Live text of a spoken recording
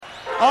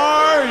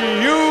Are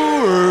you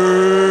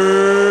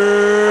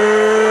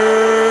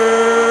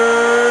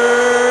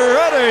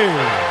ready?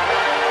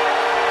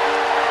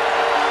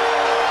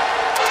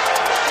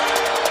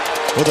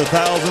 For the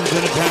thousands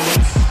in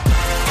attendance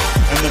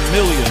and the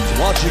millions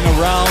watching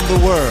around the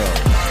world.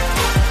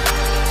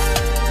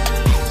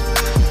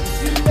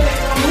 You think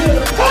I'm here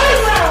to play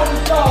around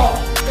with y'all?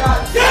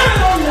 God damn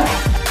it, I'm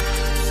not.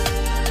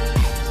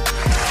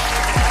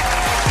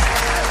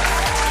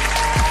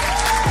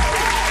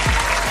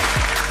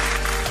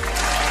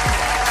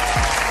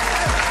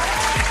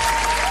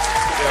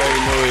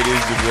 It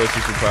is the Boy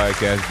Chicken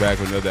Podcast back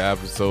with another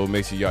episode.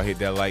 Make sure y'all hit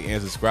that like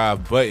and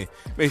subscribe button.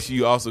 Make sure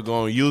you also go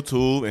on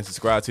YouTube and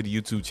subscribe to the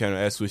YouTube channel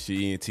at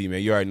SwisherENT,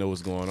 man. You already know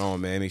what's going on,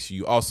 man. Make sure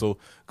you also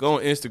go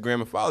on Instagram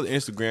and follow the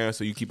Instagram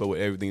so you keep up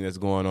with everything that's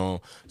going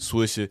on.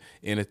 Swisher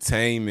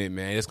Entertainment,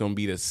 man. It's going to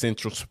be the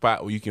central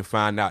spot where you can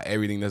find out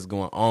everything that's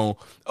going on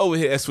over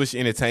here at Swisher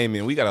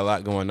Entertainment. We got a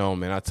lot going on,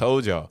 man. I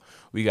told y'all.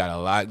 We got a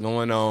lot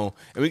going on,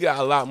 and we got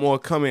a lot more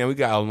coming, and we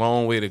got a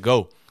long way to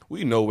go.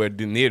 We know we're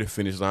near the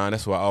finish line.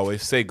 That's why I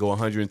always say go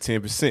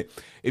 110%.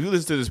 If you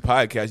listen to this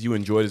podcast, you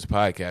enjoy this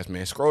podcast,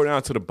 man, scroll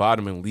down to the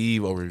bottom and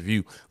leave a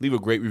review. Leave a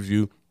great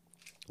review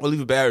or leave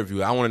a bad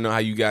review. I want to know how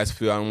you guys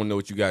feel. I want to know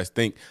what you guys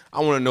think.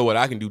 I want to know what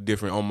I can do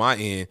different on my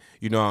end,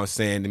 you know what I'm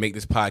saying, to make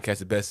this podcast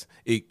the best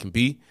it can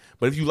be.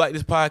 But if you like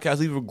this podcast,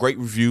 leave a great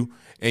review.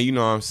 And you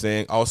know what I'm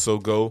saying, also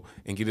go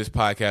and give this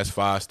podcast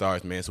 5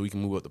 stars, man, so we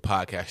can move up the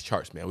podcast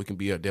charts, man. We can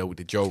be up there with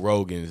the Joe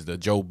Rogans, the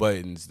Joe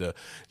Buttons, the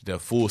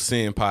Full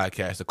Sin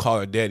podcast, the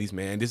Caller Daddies,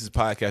 man. This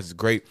podcast is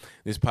great.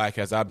 This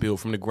podcast I built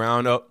from the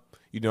ground up.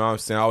 You know what I'm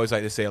saying? I always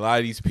like to say a lot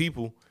of these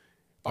people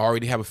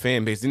already have a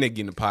fan base. Then they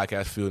get in the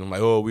podcast field and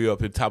like, oh, we're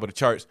up at the top of the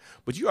charts.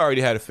 But you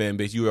already had a fan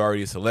base. You were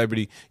already a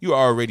celebrity. You were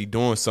already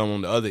doing something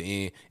on the other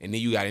end, and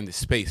then you got into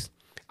space.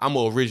 I'm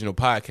an original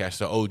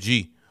podcaster,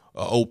 OG.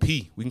 OP.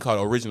 We can call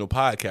it original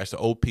podcast, the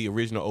OP,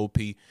 original OP.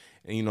 And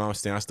you know what I'm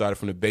saying? I started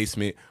from the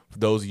basement. For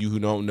those of you who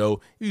don't know,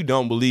 if you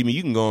don't believe me,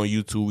 you can go on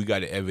YouTube. We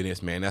got the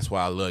evidence, man. That's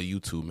why I love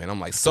YouTube, man. I'm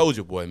like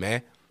Soulja Boy,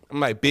 man. I'm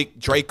like Big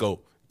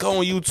Draco. Go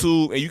on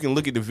YouTube and you can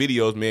look at the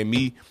videos, man.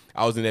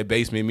 I was in that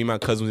basement. Me and my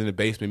cousin was in the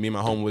basement. Me and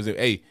my homie was in.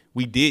 Hey,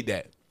 we did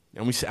that.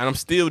 And I'm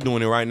still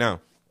doing it right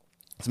now.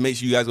 So make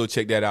sure you guys go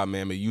check that out,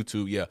 man. But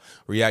YouTube, yeah,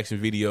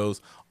 reaction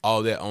videos,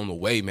 all that on the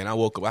way, man. I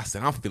woke up. I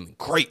said, I'm feeling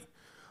great.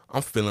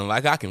 I'm feeling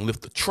like I can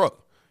lift a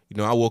truck. You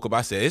know, I woke up,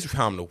 I said, it's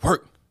time to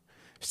work.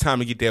 It's time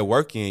to get that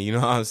work in, you know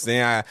what I'm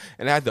saying?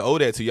 And I have to owe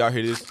that to y'all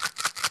hear this.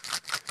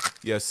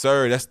 Yes,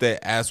 sir, that's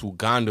that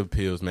ASHWAGANDHA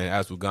pills, man.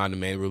 ASHWAGANDHA,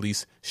 man,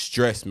 release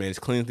stress, man. It's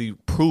clinically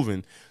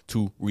proven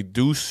to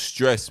reduce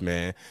stress,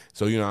 man.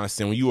 So, you know what I'm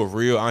saying? When you a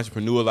real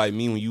entrepreneur like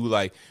me, when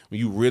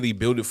you really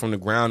build it from the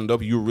ground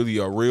up, you're really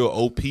a real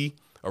OP,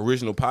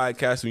 original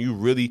podcast, when you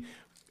really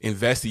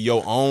invested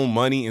your own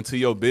money into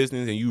your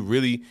business and you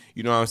really,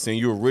 you know what I'm saying,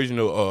 you're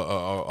original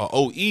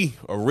OE,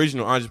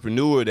 original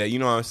entrepreneur that, you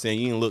know what I'm saying,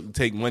 you didn't look to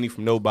take money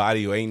from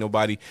nobody or ain't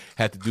nobody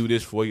had to do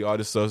this for you, all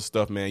this other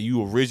stuff, man.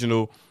 You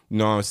original, you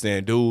know what I'm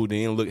saying, dude,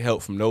 they didn't look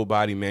help from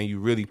nobody, man. You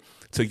really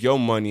took your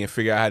money and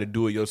figured out how to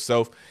do it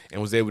yourself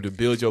and was able to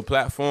build your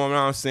platform, you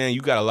know what I'm saying?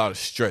 You got a lot of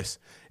stress.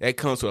 That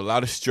comes with a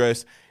lot of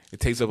stress. It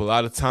takes up a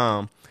lot of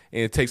time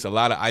and it takes a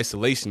lot of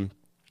isolation.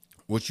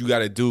 What you got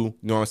to do, you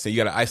know what I'm saying?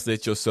 You got to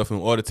isolate yourself in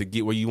order to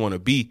get where you want to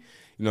be.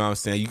 You know what I'm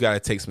saying? You got to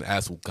take some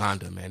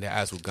ASHWAGANDHA, man. That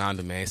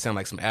ASHWAGANDHA, man. It sounds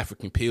like some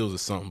African pills or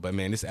something. But,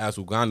 man, this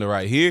ASHWAGANDHA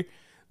right here,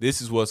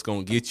 this is what's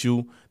going to get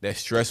you that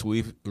stress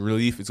relief.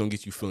 It's going to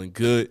get you feeling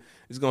good.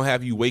 It's going to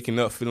have you waking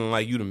up feeling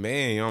like you the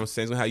man. You know what I'm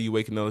saying? It's going to have you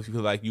waking up if you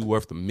feel like you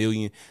worth $1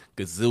 million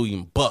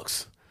gazillion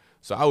bucks.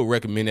 So I would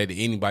recommend that to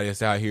anybody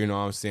that's out here, you know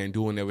what I'm saying,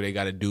 doing whatever they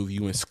got to do. If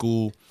you in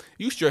school,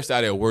 you stressed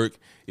out at work,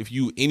 if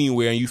you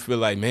anywhere and you feel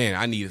like, man,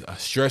 I need a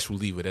stress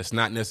reliever that's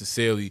not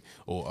necessarily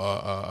or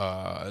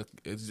a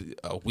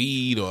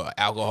weed or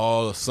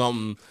alcohol or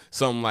something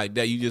like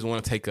that. You just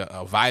want to take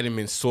a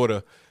vitamin sort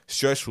of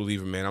stress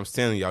reliever, man. I'm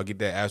telling y'all, get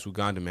that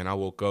ASHWAGANDHA, man. I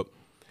woke up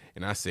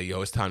and I said,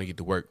 yo, it's time to get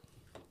to work.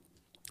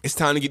 It's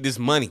time to get this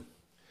money.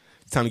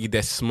 It's time to get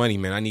that money,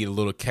 man. I need a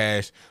little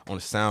cash on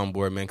the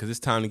soundboard, man, because it's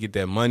time to get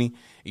that money.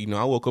 You know,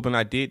 I woke up and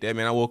I did that,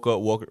 man. I woke up,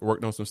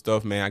 worked on some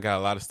stuff, man. I got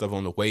a lot of stuff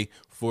on the way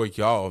for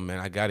y'all, man.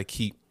 I got to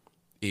keep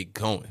it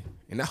going.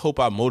 And I hope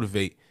I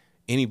motivate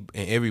any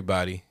and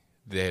everybody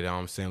that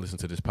I'm saying listen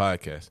to this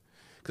podcast.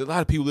 Because a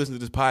lot of people listen to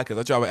this podcast.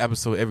 I drop an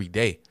episode every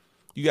day.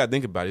 You got to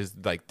think about it. It's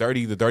like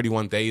 30 to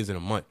 31 days in a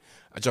month.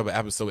 I drop an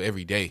episode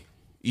every day.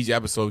 Each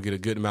episode get a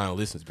good amount of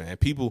listens, man.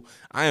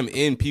 I am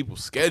in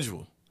people's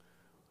schedule.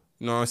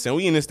 You know what I'm saying?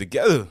 We in this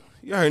together.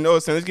 You already know what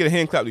I'm saying. Let's get a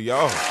hand clap to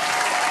y'all.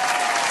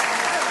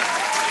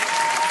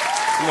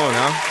 Come on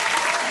now.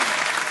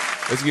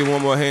 Let's give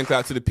one more hand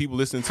clap to the people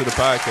listening to the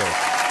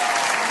podcast.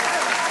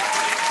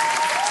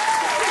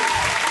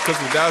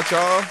 Because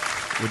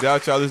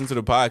without y'all listening to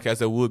the podcast,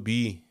 there would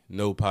be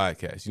no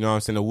podcast. You know what I'm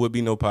saying? There would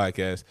be no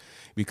podcast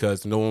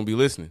because no one will be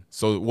listening.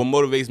 So what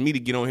motivates me to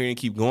get on here and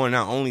keep going,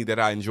 not only that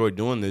I enjoy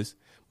doing this,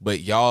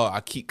 but y'all,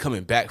 I keep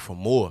coming back for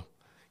more.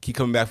 keep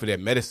coming back for that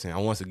medicine.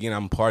 Once again,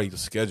 I'm a part of your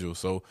schedule.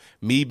 So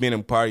me being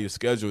a part of your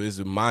schedule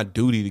is my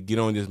duty to get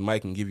on this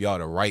mic and give y'all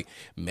the right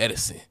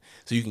medicine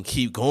so you can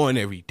keep going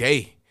every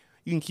day.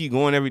 You can keep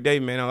going every day,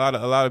 man. A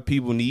lot of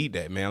people need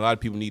that, man. A lot of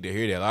people need to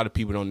hear that. A lot of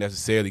people don't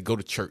necessarily go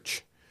to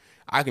church.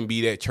 I can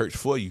be that church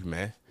for you,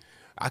 man.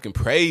 I can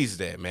praise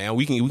that, man.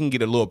 We can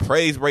get a little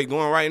praise break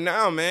going right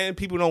now, man.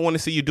 People don't want to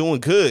see you doing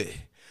good.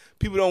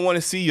 People don't want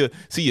to see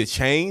you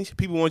change.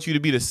 People want you to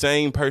be the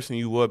same person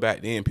you were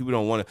back then. People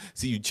don't want to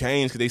see you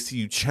change because they see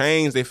you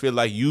change. They feel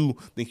like you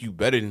think you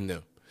better than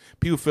them.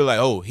 People feel like,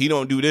 oh, he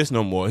don't do this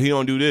no more. He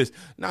don't do this.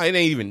 No, it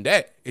ain't even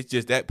that. It's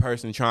just that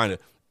person trying to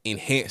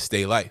enhance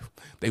their life.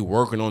 They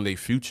working on their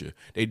future.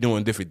 They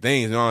doing different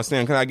things. You know what I'm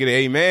saying? Can I get an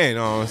amen? You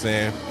know what I'm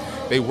saying?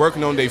 They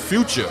working on their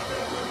future.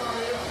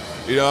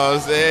 You know what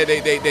I'm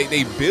saying?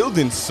 They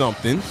building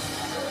something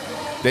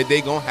that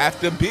they gonna have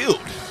to build.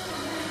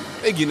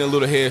 They getting a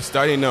little head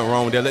start. Ain't nothing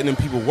wrong with that. Letting them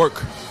people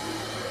work.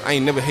 I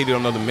ain't never hated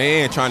on another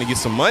man trying to get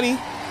some money.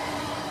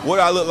 What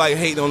do I look like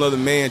hating on another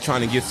man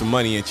trying to get some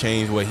money and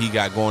change what he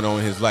got going on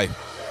in his life?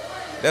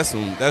 That's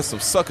some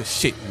sucker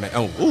shit, man.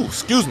 Oh,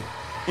 excuse me.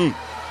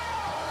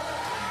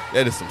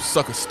 That is some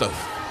sucker stuff.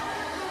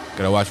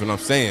 Gotta watch what I'm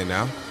saying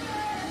now.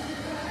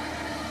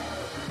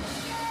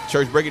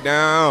 Church, break it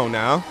down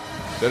now.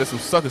 That is some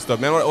sucker stuff,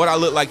 man. What I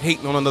look like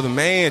hating on another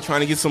man trying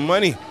to get some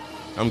money?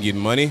 I'm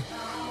getting money.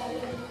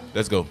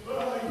 Let's go.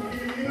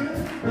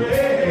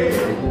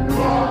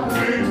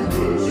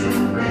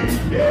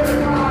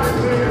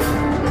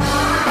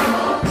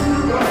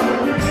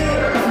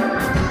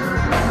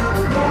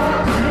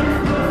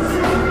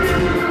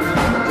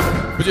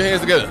 Put your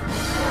hands together.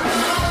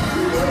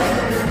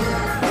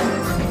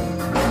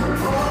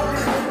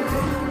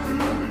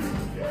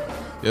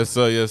 Yes,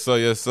 sir. Yes, sir.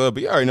 Yes, sir.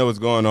 But you already know what's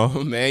going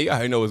on, man. You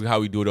already know how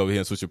we do it over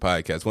here in Switcher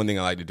Podcast. One thing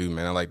I like to do,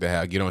 man, I like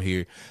to get on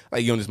here, I like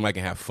to get on this mic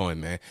and have fun,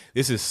 man.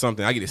 This is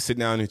something I get to sit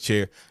down in the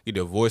chair, get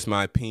to voice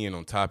my opinion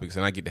on topics,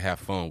 and I get to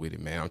have fun with it,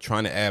 man. I'm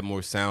trying to add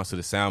more sounds to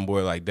the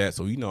soundboard like that,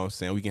 so you know what I'm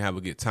saying, we can have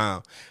a good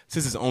time.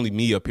 Since it's only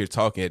me up here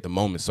talking at the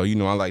moment, so you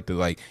know I like to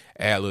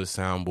add little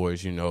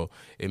soundboards, you know.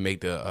 It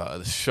make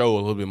the show a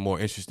little bit more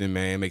interesting,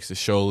 man. It makes the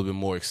show a little bit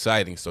more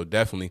exciting. So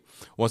definitely,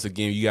 once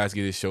again, you guys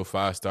give this show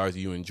 5 stars.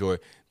 You enjoy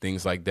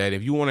things like that.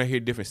 If you want to hear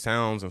different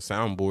sounds on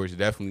soundboards,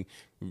 definitely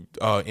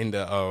in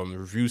the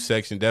review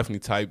section, definitely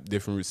type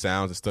different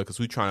sounds and stuff because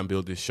we try and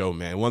build this show,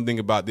 man. One thing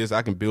about this,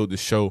 I can build the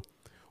show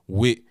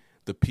with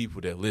the people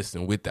that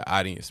listen, with the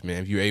audience,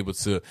 man. If you're able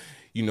to,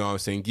 you know what I'm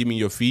saying, give me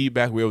your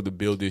feedback, we're able to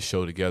build this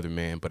show together,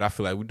 man. But I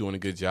feel like we're doing a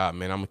good job,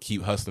 man. I'm going to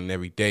keep hustling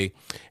every day,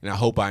 and I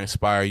hope I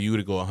inspire you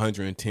to go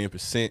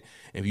 110%.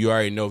 If you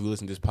already know, if you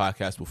listened to this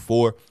podcast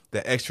before,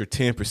 that extra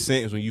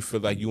 10% is when you feel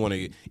like you want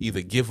to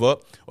either give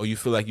up or you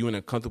feel like you're in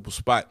a comfortable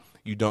spot.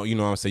 You don't, you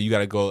know what I'm saying, you got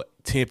to go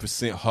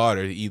 10%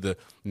 harder to either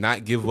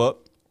not give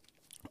up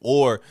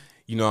or,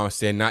 you know what I'm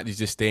saying, not to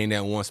just stay in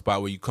that one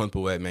spot where you're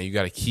comfortable at, man. You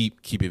got to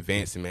keep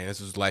advancing, man.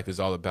 This is what life is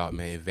all about,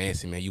 man,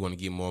 advancing, man. You want to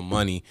get more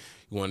money.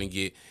 You want to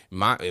get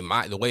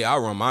the way I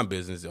run my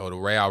business or the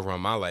way I run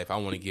my life, I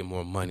want to get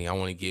more money. I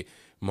want to get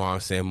more,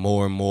 I'm saying,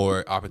 more and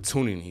more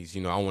opportunities.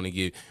 You know, I want to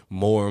get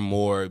more and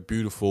more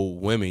beautiful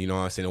women. You know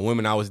what I'm saying? The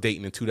women I was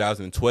dating in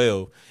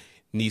 2012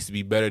 needs to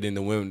be better than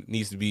the women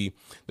the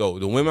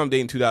women I'm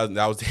dating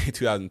I was dating in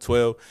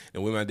 2012, and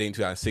the women I'm dating in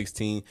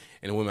 2016,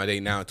 and the women I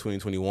date now in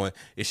 2021,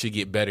 it should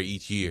get better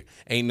each year.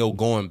 Ain't no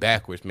going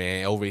backwards,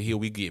 man. Over here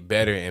we get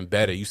better and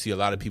better. You see a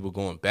lot of people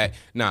going back.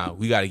 Nah,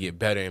 we got to get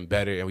better and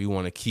better, and we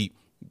want to keep,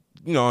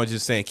 you know, I'm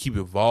just saying, keep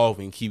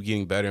evolving, keep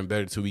getting better and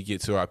better till we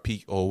get to our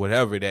peak or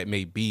whatever that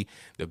may be,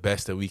 the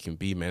best that we can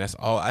be, man. That's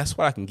all. That's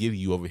what I can give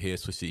you over here at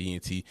Switcher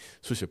ENT,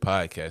 Switcher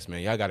Podcast,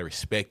 man. Y'all got to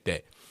respect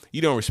that.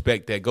 You don't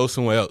respect that, go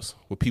somewhere else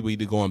where people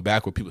either going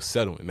back or people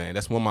settling, man.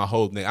 That's one of my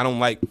whole thing. I don't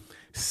like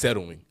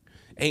settling.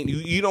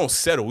 You don't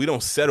settle. We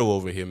don't settle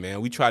over here,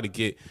 man. We try to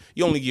get,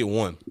 you only get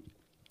one.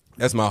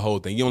 That's my whole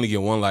thing. You only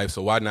get one life,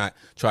 so why not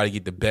try to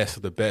get the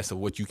best of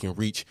what you can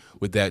reach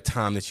with that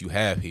time that you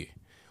have here?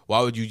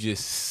 Why would you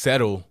just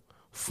settle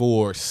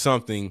for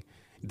something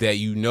that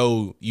you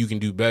know you can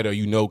do better,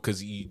 you know,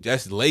 because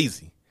that's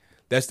lazy.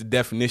 That's the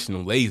definition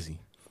of lazy.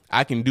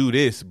 I can do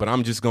this, but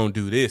I'm just going to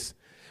do this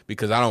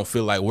because I don't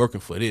feel like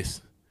working for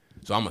this.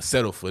 So I'm going to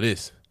settle for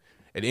this.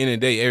 At the end of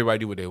the day, everybody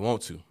do what they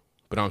want to.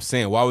 But I'm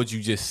saying, why would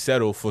you just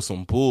settle for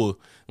some bull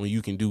when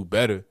you can do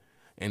better?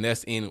 And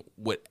that's in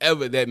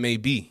whatever that may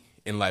be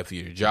in life, for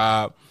your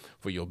job,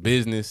 for your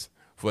business,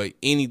 for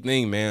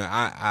anything, man.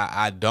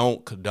 I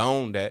don't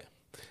condone that.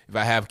 If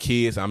I have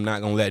kids, I'm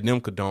not going to let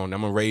them condone.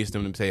 I'm going to raise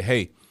them and say,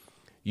 hey,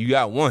 you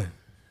got one.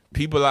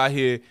 People out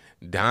here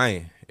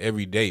dying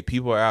every day.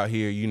 People are out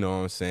here, you know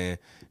what I'm saying,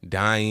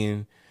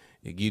 dying,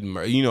 getting,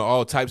 you know,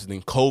 all types of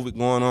things. COVID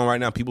going on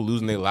right now. People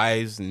losing their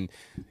lives. And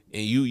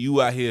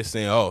you out here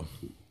saying, oh, all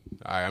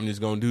right, I'm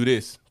just going to do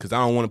this because I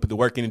don't want to put the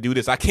work in to do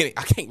this. I can't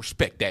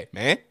respect that,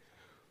 man.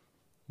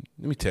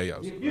 Let me tell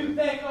y'all. If you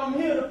think I'm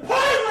here to play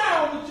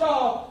around with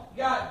y'all,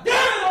 God damn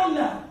it, I'm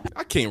not.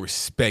 I can't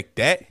respect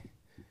that.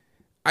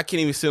 I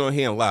can't even sit on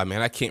here and lie,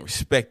 man. I can't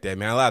respect that,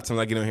 man. A lot of times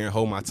I get on here and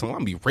hold my tongue. I'm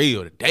gonna be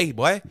real today,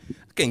 boy.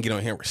 I can't get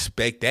on here and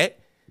respect that.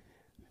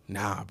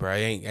 Nah, bro,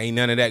 ain't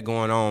none of that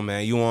going on,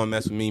 man. You want to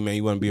mess with me, man.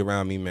 You want to be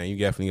around me, man. You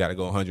definitely got to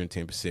go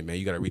 110%, man.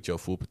 You got to reach your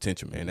full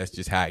potential, man. That's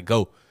just how it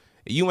go.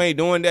 If you ain't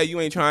doing that,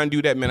 you ain't trying to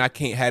do that, man. I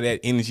can't have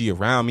that energy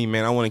around me,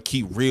 man. I want to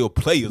keep real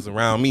players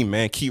around me,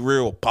 man. Keep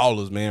real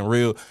ballers, man.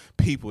 Real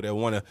people that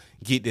want to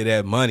get to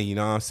that money, you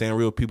know what I'm saying?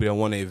 Real people that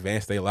want to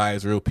advance their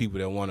lives. Real people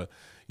that want to,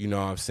 you know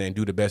what I'm saying,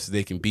 do the best that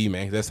they can be,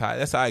 man. That's how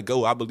it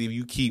go. I believe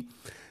you keep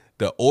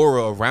the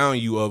aura around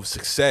you of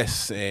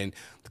success and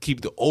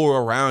keep the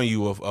aura around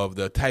you of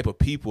the type of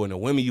people and the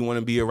women you want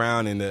to be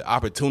around and the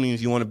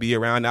opportunities you want to be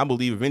around. And I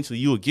believe eventually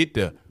you will get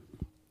there.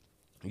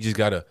 You just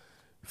got to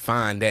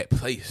find that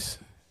place.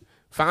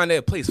 Find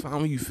that place. Find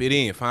where you fit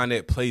in. Find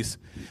that place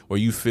where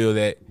you feel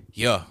that,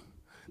 yeah,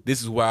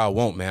 this is where I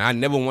want, man. I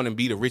never want to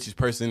be the richest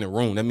person in the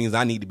room. That means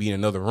I need to be in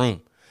another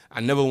room. I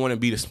never want to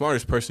be the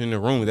smartest person in the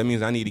room. That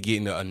means I need to get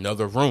into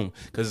another room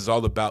because it's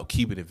all about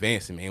keeping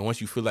advancing, man.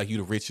 Once you feel like you're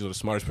the richest or the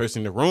smartest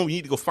person in the room, you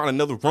need to go find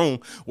another room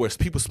where there's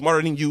people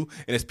smarter than you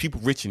and there's people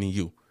richer than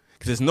you.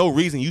 Because there's no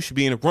reason you should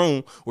be in a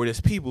room where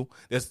there's people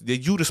that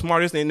you the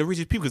smartest and the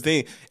richest people. Because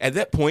then at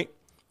that point,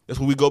 that's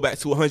when we go back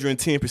to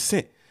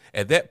 110%.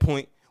 At that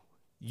point,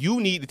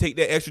 you need to take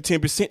that extra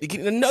 10% to get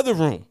in another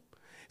room.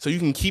 So you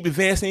can keep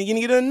advancing and you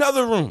can get in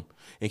another room.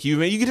 And you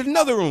get in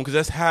another room because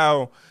that's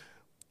how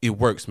it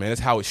works, man.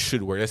 That's how it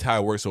should work. That's how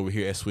it works over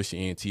here at Swisher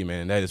ENT,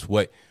 man. And that is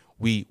what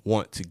we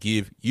want to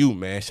give you,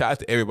 man. Shout out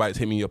to everybody that's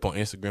hitting me up on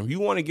Instagram. If you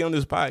want to get on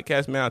this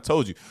podcast, man, I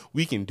told you,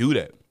 we can do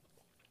that.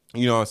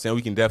 You know what I'm saying?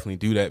 We can definitely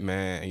do that,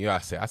 man. And you know, I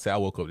said I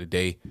woke up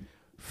today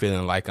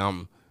feeling like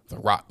I'm The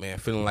Rock, man.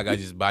 Feeling like I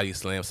just body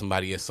slammed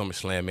somebody at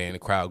SummerSlam, man. The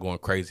crowd going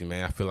crazy,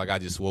 man. I feel like I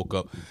just woke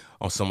up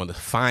on some of the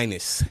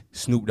finest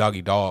Snoop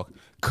Doggy Dogg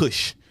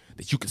kush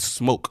that you can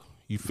smoke.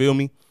 You feel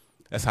me?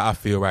 That's how I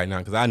feel right now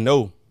because I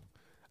know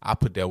I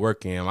put that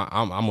work in.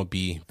 I'm going to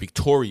be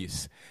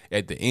victorious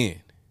at the end.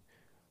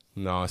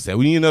 You know what I'm saying?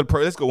 We need another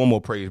praise. Let's go one more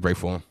praise break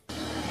for him.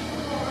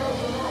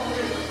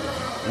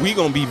 We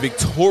going to be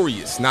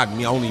victorious. Not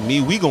me, only me.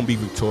 We going to be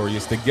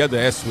victorious together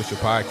at Swisher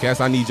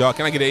Podcast. I need y'all.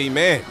 Can I get an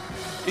amen?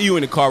 You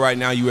in the car right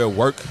now. You at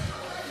work.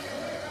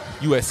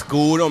 You at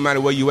school. Don't matter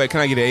where you at.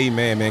 Can I get an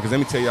amen, man? Because let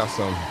me tell y'all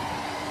something.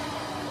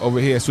 Over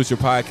here at Swisher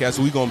Podcast,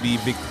 we going to be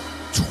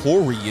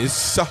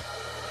victorious.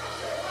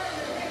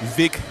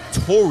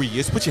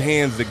 Victorious. Put your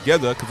hands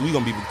together because we're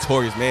going to be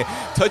victorious, man.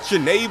 Touch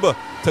your neighbor,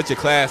 touch your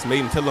classmate,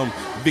 and tell them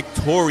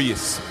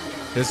victorious.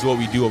 This is what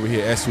we do over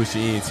here at Swisher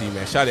ENT,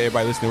 man. Shout out to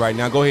everybody listening right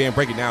now. Go ahead and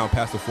break it down,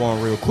 Pastor Forum,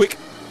 real quick.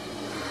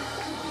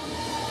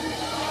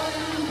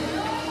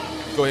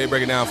 Go ahead and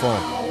break it down for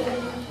him.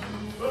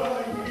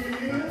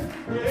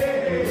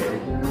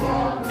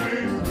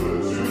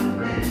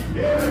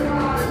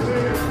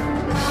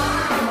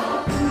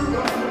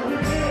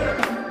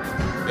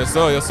 Yes,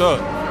 sir. Yes,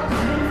 sir.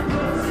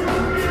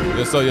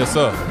 Yes, sir. Yes,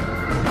 sir.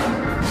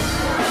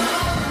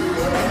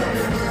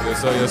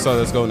 Yes, sir. Yes, sir.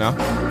 Let's go now.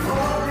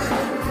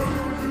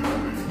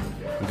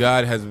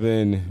 God has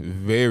been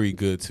very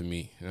good to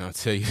me, and I'll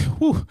tell you,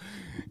 whew,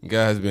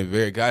 God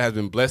has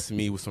been blessing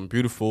me with some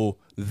beautiful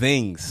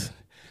things,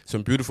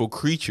 some beautiful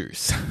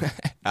creatures.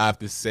 I have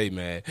to say,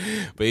 man.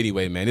 But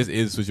anyway, man, this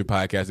is Swisher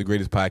Podcast, the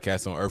greatest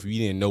podcast on earth. If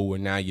you didn't know, well,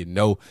 now you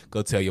know.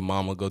 Go tell your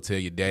mama, go tell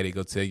your daddy,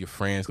 go tell your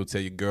friends, go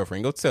tell your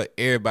girlfriend, go tell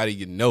everybody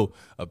you know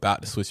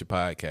about the Swisher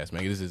Podcast,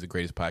 man. This is the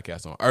greatest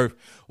podcast on earth.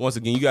 Once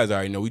again, you guys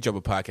already know we drop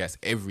a podcast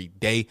every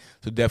day,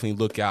 so definitely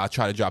look out. I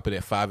try to drop it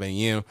at 5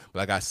 a.m., but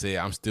like I said,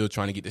 I'm still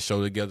trying to get the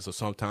show together, so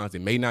sometimes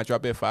it may not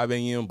drop at 5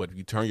 a.m., but if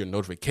you turn your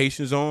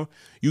notifications on,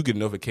 you get a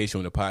notification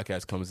when the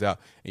podcast comes out,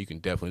 and you can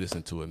definitely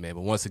listen to it, man.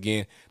 But once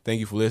again, thank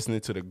you for listening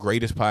to the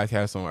greatest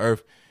podcast on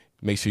earth.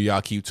 Make sure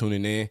y'all keep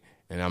tuning in,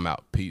 and I'm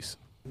out. Peace.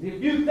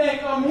 If you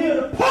think I'm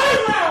here to play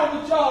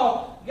around with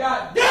y'all,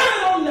 God damn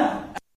it, I'm not.